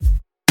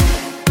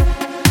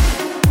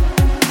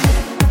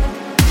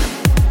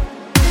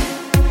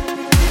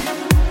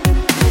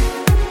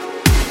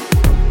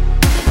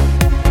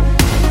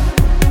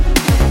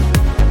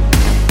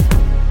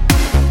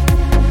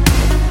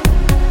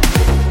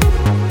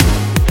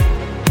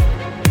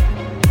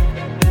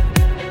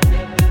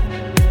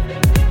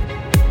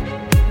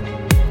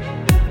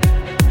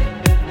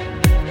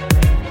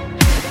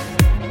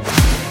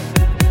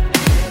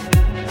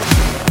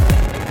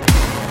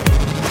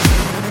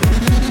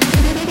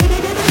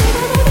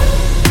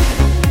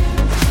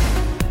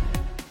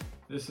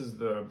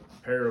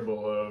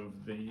parable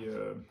of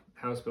the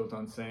house built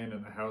on sand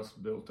and the house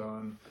built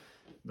on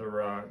the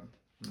rock.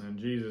 And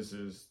Jesus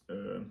is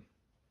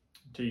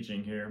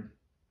teaching here.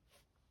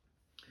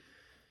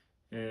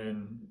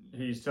 And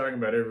he's talking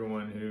about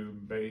everyone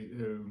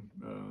who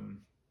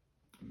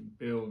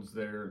builds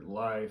their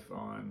life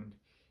on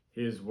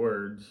his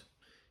words.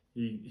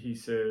 He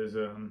says,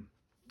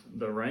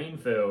 the rain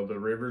fell, the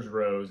rivers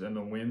rose, and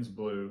the winds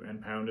blew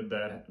and pounded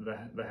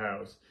the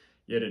house,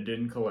 yet it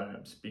didn't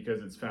collapse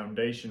because its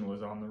foundation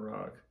was on the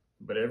rock.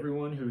 But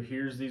everyone who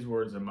hears these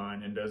words of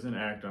mine and doesn't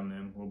act on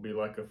them will be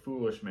like a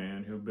foolish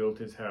man who built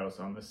his house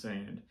on the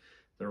sand.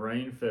 The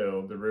rain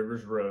fell, the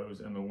rivers rose,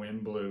 and the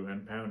wind blew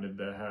and pounded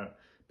the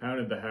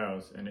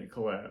house, and it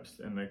collapsed,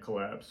 and the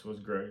collapse was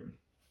great.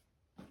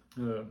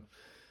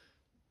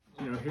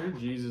 Here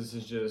Jesus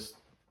is just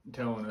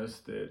telling us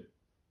that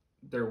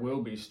there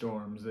will be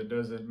storms. It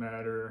doesn't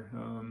matter.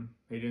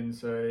 He didn't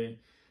say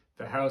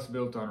the house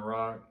built on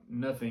rock,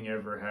 nothing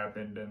ever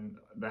happened, and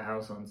the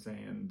house on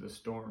sand, the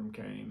storm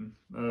came.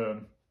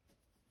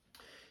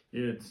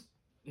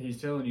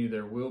 He's telling you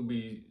there will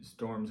be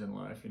storms in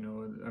life.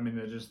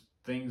 That just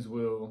things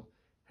will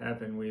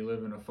happen. We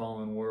live in a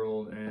fallen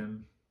world,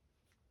 and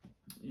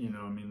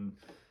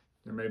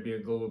there may be a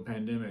global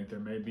pandemic, there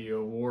may be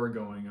a war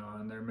going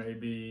on, there may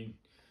be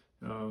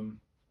some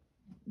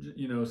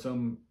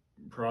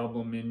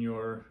problem in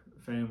your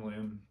family,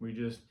 and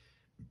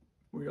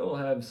we all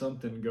have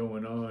something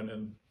going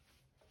on,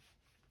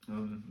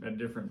 and at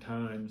different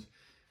times.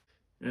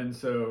 And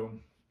so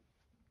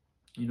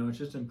it's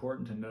just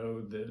important to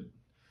know that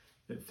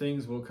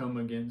things will come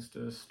against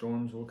us,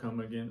 storms will come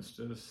against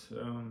us,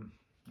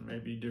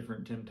 maybe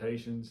different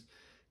temptations,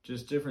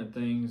 just different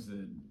things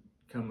that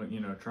come,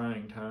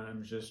 trying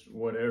times, just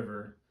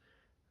whatever.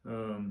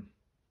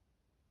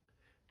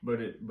 But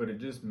it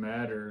just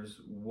matters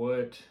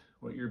what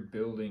you're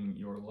building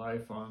your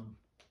life on.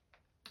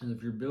 And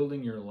if you're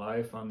building your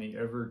life on the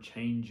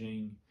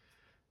ever-changing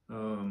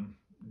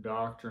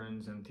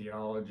doctrines and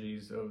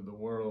theologies of the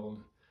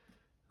world,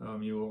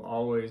 you will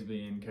always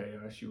be in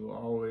chaos. You will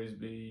always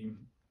be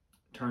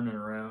turning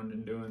around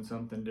and doing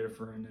something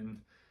different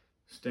and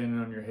standing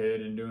on your head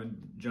and doing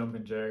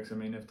jumping jacks.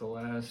 If the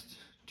last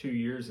 2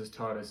 years has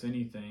taught us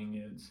anything,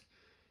 it's,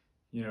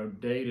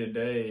 day to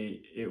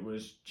day, it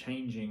was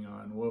changing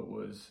on what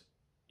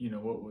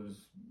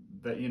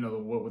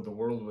the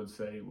world would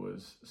say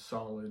was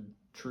solid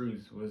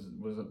truth, was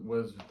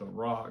the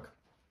rock.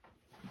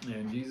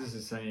 And Jesus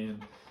is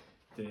saying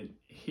that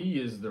he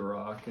is the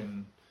rock,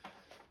 and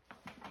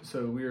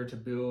so we are to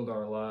build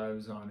our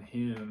lives on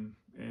him,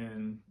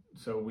 and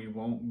so we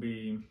won't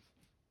be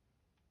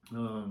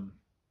so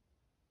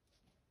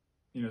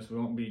we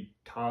won't be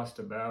tossed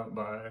about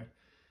by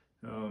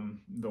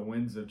the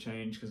winds of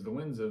change, because the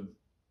winds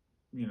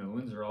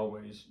are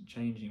always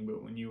changing.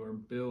 But when you are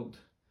built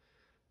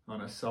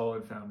on a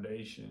solid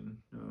foundation,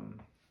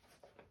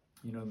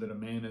 that a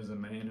man is a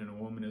man and a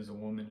woman is a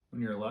woman,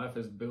 when your life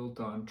is built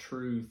on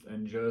truth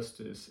and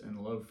justice and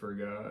love for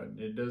God,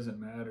 it doesn't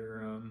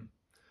matter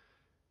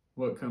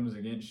what comes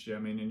against you.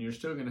 And you're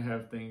still going to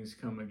have things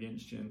come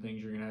against you, and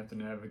things you're going to have to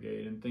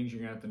navigate, and things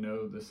you're going to have to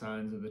know the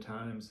signs of the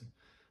times,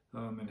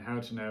 and how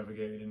to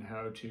navigate and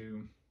how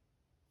to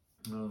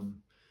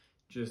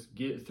just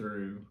get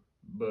through.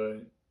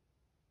 But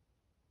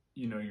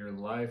your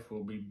life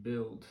will be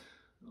built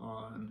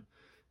on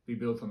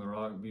the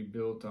rock, be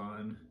built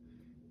on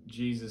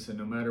Jesus. And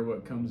no matter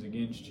what comes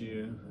against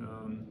you,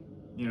 and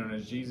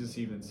as Jesus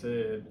even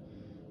said,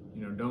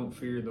 don't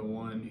fear the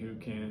one who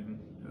can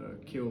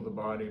kill the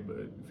body,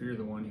 but fear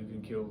the one who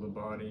can kill the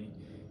body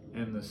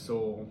and the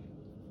soul.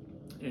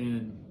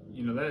 And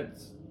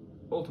that's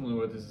ultimately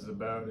what this is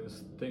about,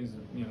 is things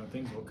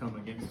will come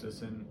against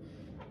us, and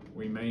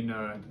we may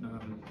not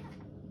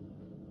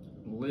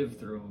live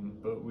through them,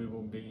 but we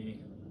will be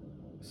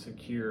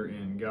secure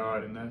in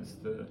God. And that's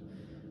the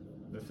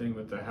thing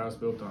with the house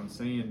built on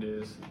sand,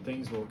 is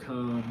things will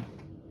come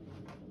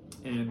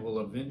and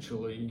will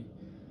eventually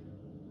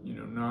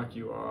knock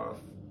you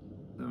off,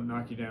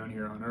 knock you down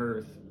here on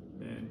earth,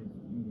 and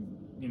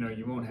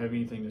you won't have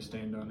anything to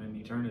stand on in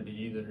eternity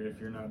either if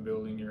you're not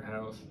building your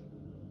house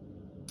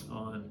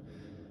on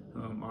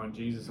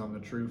Jesus, on the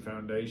true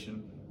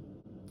foundation.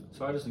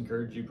 So I just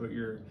encourage you, put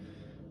your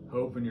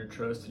hope and your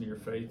trust and your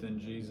faith in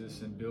Jesus,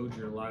 and build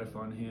your life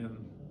on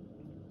him.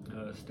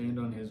 Stand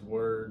on his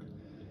word.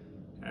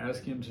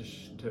 Ask him to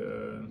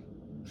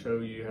show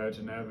you how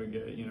to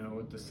navigate,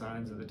 what the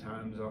signs of the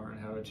times are, and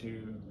how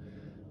to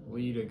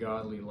lead a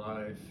godly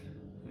life.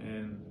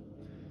 And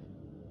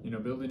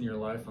building your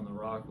life on the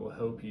rock will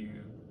help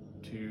you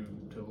to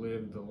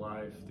live the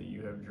life that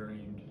you have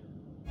dreamed.